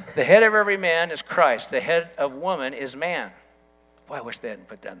 The head of every man is Christ. The head of woman is man. Boy, I wish they hadn't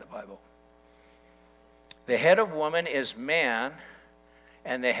put that in the Bible. The head of woman is man,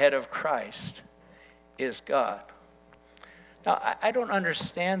 and the head of Christ is God. Now, I don't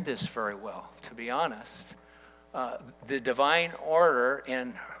understand this very well, to be honest. The divine order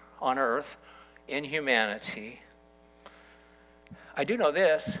on earth, in humanity. I do know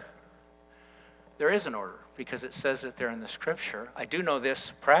this. There is an order, because it says it there in the scripture. I do know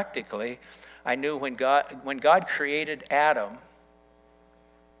this practically. I knew when God created Adam,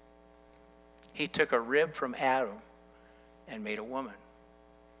 he took a rib from Adam and made a woman.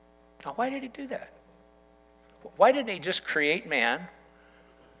 Now, why did he do that? Why didn't he just create man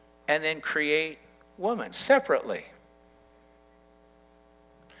and then create woman separately?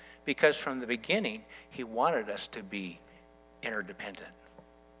 Because from the beginning, he wanted us to be interdependent,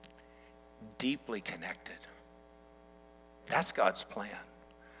 deeply connected. That's God's plan.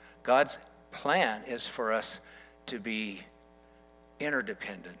 God's plan is for us to be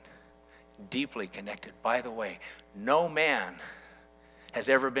interdependent, deeply connected. By the way, no man has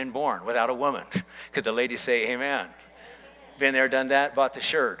ever been born without a woman. Could the ladies say amen? Been there, done that, bought the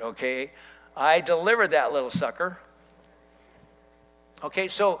shirt, okay? I delivered that little sucker. Okay,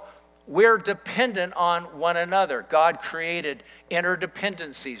 so we're dependent on one another. God created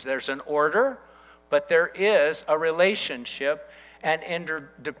interdependencies. There's an order, but there is a relationship and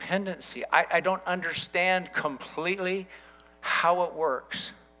interdependency. I don't understand completely how it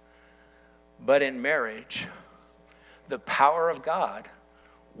works, but in marriage, the power of God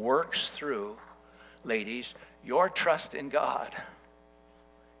works through, ladies, your trust in God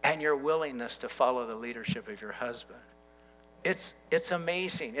and your willingness to follow the leadership of your husband. It's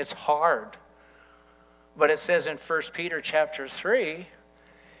amazing. It's hard. But it says in 1 Peter chapter 3,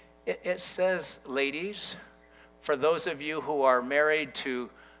 it says, ladies, for those of you who are married to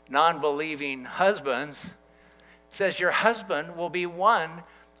non-believing husbands, it says your husband will be won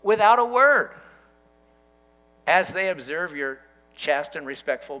without a word as they observe your chaste and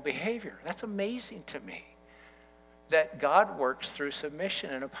respectful behavior. That's amazing to me, that God works through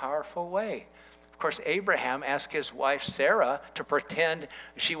submission in a powerful way. Of course, Abraham asked his wife Sarah to pretend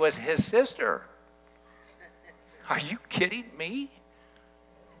she was his sister. Are you kidding me?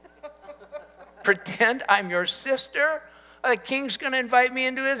 Pretend I'm your sister? The king's going to invite me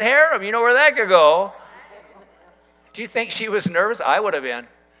into his harem. You know where that could go. Do you think she was nervous? I would have been.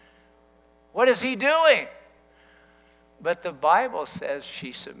 What is he doing? But the Bible says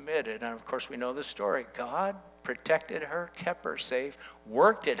she submitted. And of course, we know the story. God protected her, kept her safe,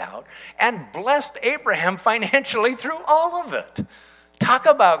 worked it out, and blessed Abraham financially through all of it. Talk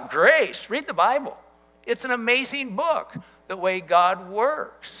about grace. Read the Bible. It's an amazing book, the way God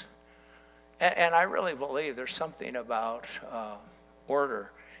works. And I really believe there's something about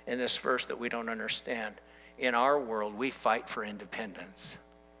order in this verse that we don't understand. In our world, we fight for independence.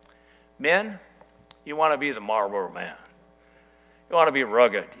 Men, you want to be the Marlboro Man. You want to be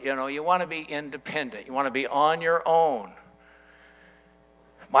rugged. You want to be independent. You want to be on your own.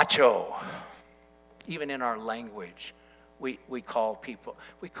 Macho. Even in our language, we call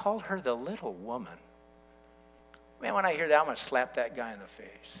her the little woman. Man, when I hear that, I'm going to slap that guy in the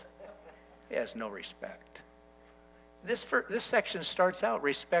face. He has no respect. This section starts out,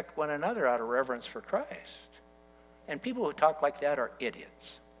 respect one another out of reverence for Christ. And people who talk like that are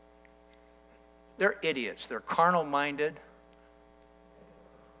idiots. They're idiots. They're carnal-minded.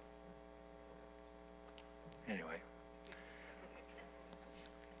 Anyway,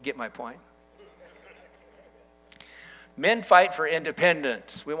 get my point? Men fight for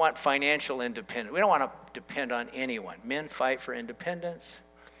independence. We want financial independence. We don't want to depend on anyone. Men fight for independence.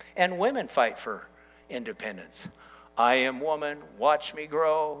 And women fight for independence. I am woman, watch me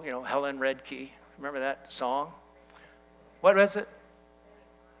grow. Helen Redkey. Remember that song? What was it?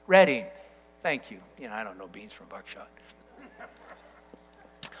 Redding. Thank you. I don't know beans from buckshot.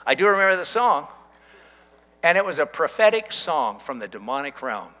 I do remember the song. And it was a prophetic song from the demonic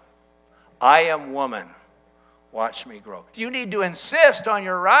realm. I am woman, watch me grow. You need to insist on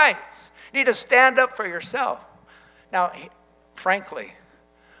your rights. You need to stand up for yourself. Now, frankly,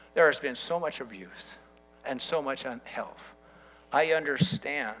 there has been so much abuse and so much unhealth. I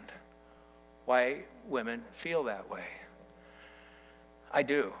understand why women feel that way. I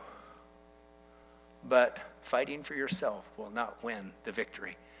do. But fighting for yourself will not win the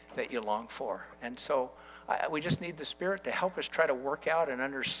victory that you long for. And so we just need the Spirit to help us try to work out and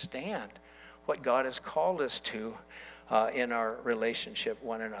understand what God has called us to in our relationship with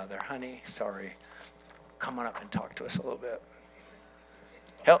one another. Honey, sorry. Come on up and talk to us a little bit.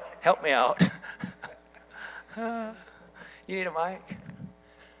 Help me out. You need a mic?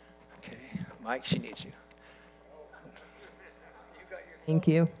 Okay, Mike, she needs you. Thank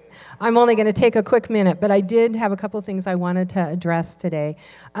you. I'm only going to take a quick minute, but I did have a couple of things I wanted to address today.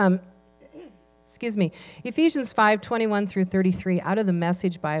 Ephesians 5:21 through 33, out of the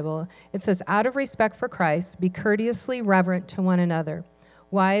Message Bible, it says, out of respect for Christ, be courteously reverent to one another.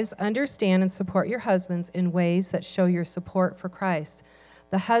 Wives, understand and support your husbands in ways that show your support for Christ.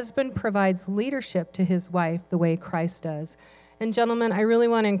 The husband provides leadership to his wife the way Christ does. And gentlemen, I really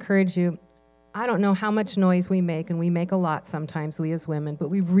want to encourage you. I don't know how much noise we make, and we make a lot sometimes, we as women, but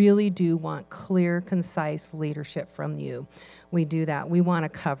we really do want clear, concise leadership from you. We do that. We want a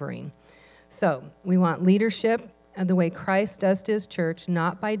covering. So we want leadership and the way Christ does to his church,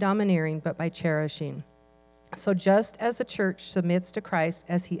 not by domineering, but by cherishing. So just as the church submits to Christ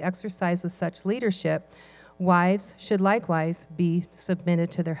as he exercises such leadership, wives should likewise be submitted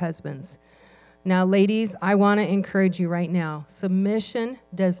to their husbands. Now, ladies, I want to encourage you right now. Submission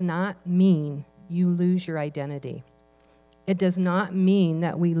does not mean you lose your identity. It does not mean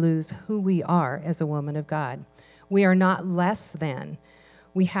that we lose who we are as a woman of God. We are not less than.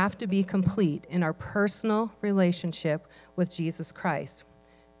 We have to be complete in our personal relationship with Jesus Christ.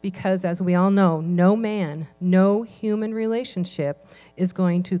 Because as we all know, no man, no human relationship is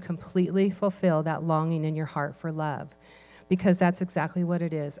going to completely fulfill that longing in your heart for love. Because that's exactly what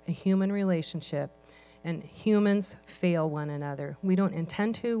it is, a human relationship. And humans fail one another. We don't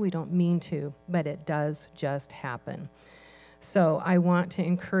intend to, we don't mean to, but it does just happen. So I want to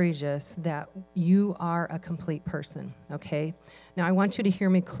encourage us that you are a complete person, okay? Now I want you to hear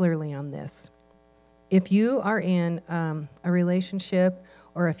me clearly on this. If you are in a relationship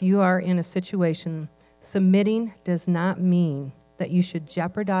or if you are in a situation, submitting does not mean that you should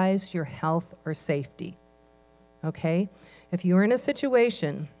jeopardize your health or safety, okay? If you are in a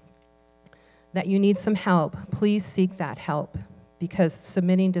situation that you need some help, please seek that help, because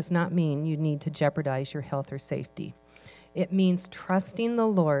submitting does not mean you need to jeopardize your health or safety. It means trusting the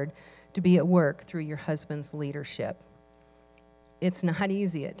Lord to be at work through your husband's leadership. It's not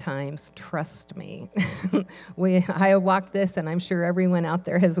easy at times, trust me. I have walked this, and I'm sure everyone out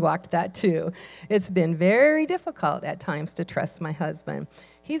there has walked that too. It's been very difficult at times to trust my husband.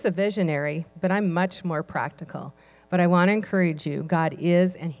 He's a visionary, but I'm much more practical. But I want to encourage you, God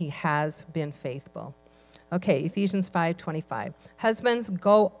is and he has been faithful. Okay, Ephesians 5:25. Husbands,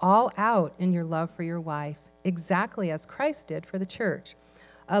 go all out in your love for your wife, exactly as Christ did for the church.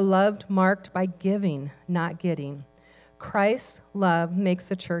 A love marked by giving, not getting. Christ's love makes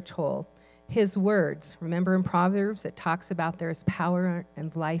the church whole. His words, remember in Proverbs, it talks about there is power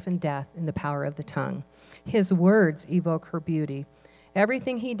and life and death in the power of the tongue. His words evoke her beauty.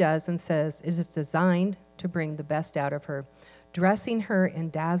 Everything he does and says is designed to bring the best out of her, dressing her in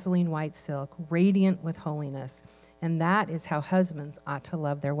dazzling white silk, radiant with holiness. And that is how husbands ought to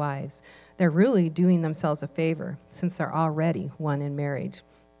love their wives. They're really doing themselves a favor since they're already one in marriage.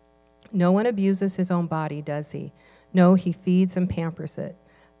 No one abuses his own body, does he? No, he feeds and pampers it.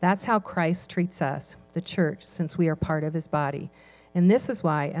 That's how Christ treats us, the church, since we are part of his body. And this is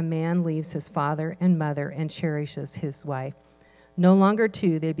why a man leaves his father and mother and cherishes his wife. No longer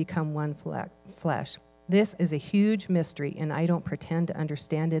two, they become one flesh. This is a huge mystery, and I don't pretend to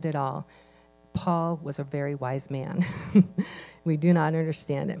understand it at all. Paul was a very wise man. We do not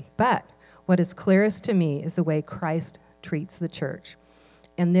understand it. But what is clearest to me is the way Christ treats the church.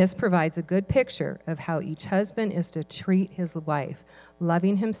 And this provides a good picture of how each husband is to treat his wife,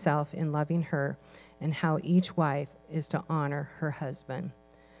 loving himself and loving her, and how each wife is to honor her husband.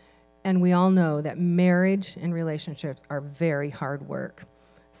 And we all know that marriage and relationships are very hard work,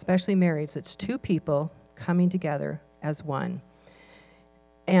 especially marriage. It's two people coming together as one.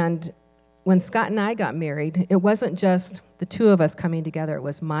 And when Scott and I got married, it wasn't just the two of us coming together. It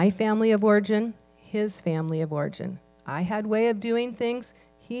was my family of origin, his family of origin. I had way of doing things.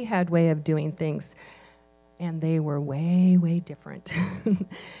 He had way of doing things. And they were way, way different.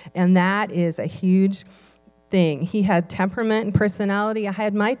 And that is a huge thing. He had temperament and personality. I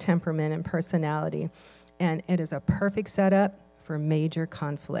had my temperament and personality. And it is a perfect setup for major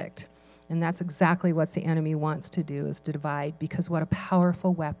conflict. And that's exactly what the enemy wants to do, is to divide, because what a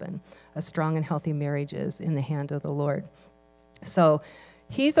powerful weapon a strong and healthy marriage is in the hand of the Lord. So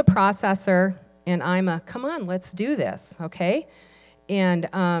he's a processor, and I'm a, come on, let's do this, okay? And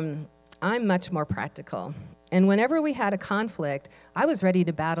I'm much more practical. And whenever we had a conflict, I was ready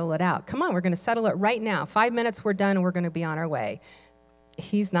to battle it out. Come on, we're going to settle it right now. 5 minutes, we're done, and we're going to be on our way.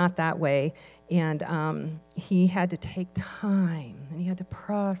 He's not that way. And he had to take time, and he had to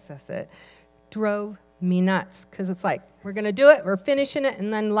process it. Drove me nuts, because it's like, we're going to do it, we're finishing it,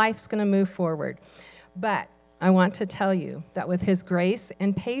 and then life's going to move forward. But I want to tell you that with his grace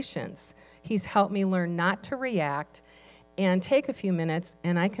and patience, he's helped me learn not to react and take a few minutes,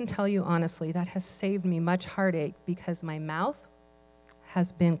 and I can tell you honestly, that has saved me much heartache, because my mouth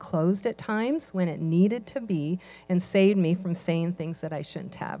has been closed at times when it needed to be, and saved me from saying things that I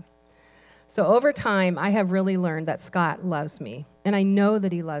shouldn't have. So over time, I have really learned that Scott loves me, and I know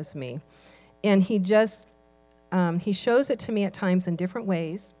that he loves me. And he just, he shows it to me at times in different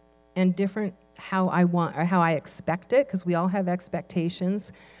ways, and different how I want, or how I expect it, because we all have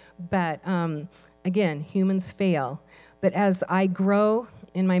expectations. But again, humans fail. But as I grow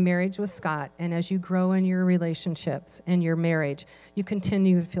in my marriage with Scott, and as you grow in your relationships and your marriage, you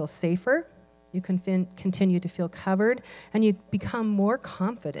continue to feel safer, you can continue to feel covered, and you become more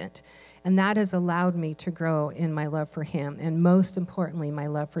confident. And that has allowed me to grow in my love for him, and most importantly, my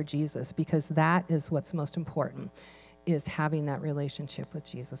love for Jesus, because that is what's most important, is having that relationship with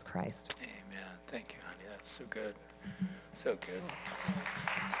Jesus Christ. Amen. Thank you, honey. That's so good. So good.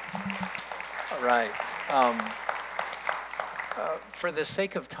 All right. For the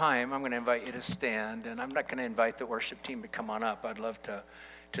sake of time, I'm going to invite you to stand, and I'm not going to invite the worship team to come on up. I'd love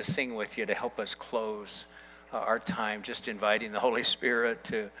to sing with you to help us close our time, just inviting the Holy Spirit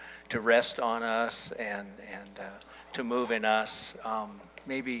to rest on us and to move in us.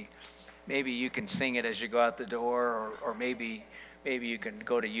 Maybe you can sing it as you go out the door, or maybe you can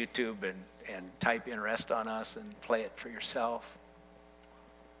go to YouTube and type in "Rest on Us" and play it for yourself.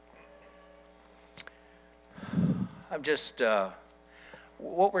 I'm just,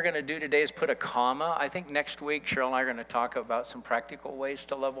 what we're going to do today is put a comma. I think next week, Cheryl and I are going to talk about some practical ways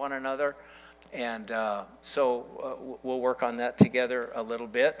to love one another. And so we'll work on that together a little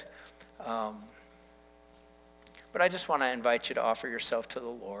bit. But I just want to invite you to offer yourself to the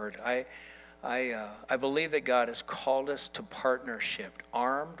Lord. I believe that God has called us to partnership,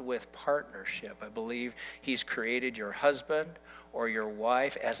 armed with partnership. I believe He's created your husband or your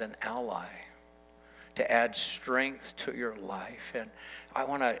wife as an ally to add strength to your life. And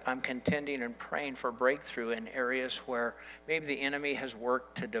I'm contending and praying for breakthrough in areas where maybe the enemy has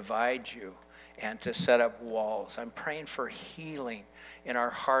worked to divide you and to set up walls. I'm praying for healing in our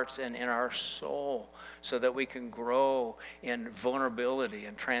hearts and in our soul so that we can grow in vulnerability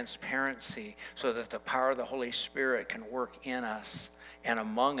and transparency so that the power of the Holy Spirit can work in us and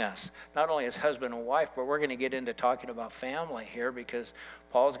among us, not only as husband and wife, but we're going to get into talking about family here because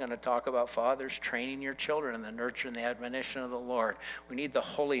Paul's going to talk about fathers training your children in the nurture and the admonition of the Lord. We need the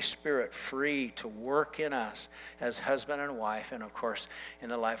Holy Spirit free to work in us as husband and wife, and of course, in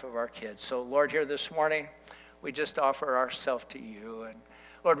the life of our kids. So Lord, here this morning, we just offer ourselves to you. And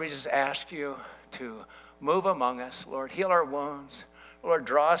Lord, we just ask you to move among us. Lord, heal our wounds. Lord,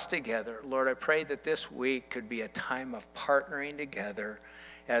 draw us together. Lord, I pray that this week could be a time of partnering together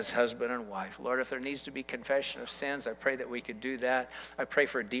as husband and wife. Lord, if there needs to be confession of sins, I pray that we could do that. I pray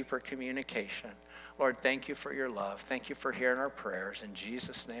for deeper communication. Lord, thank you for your love. Thank you for hearing our prayers. In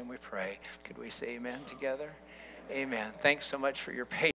Jesus' name we pray. Could we say amen together? Amen. Thanks so much for your patience.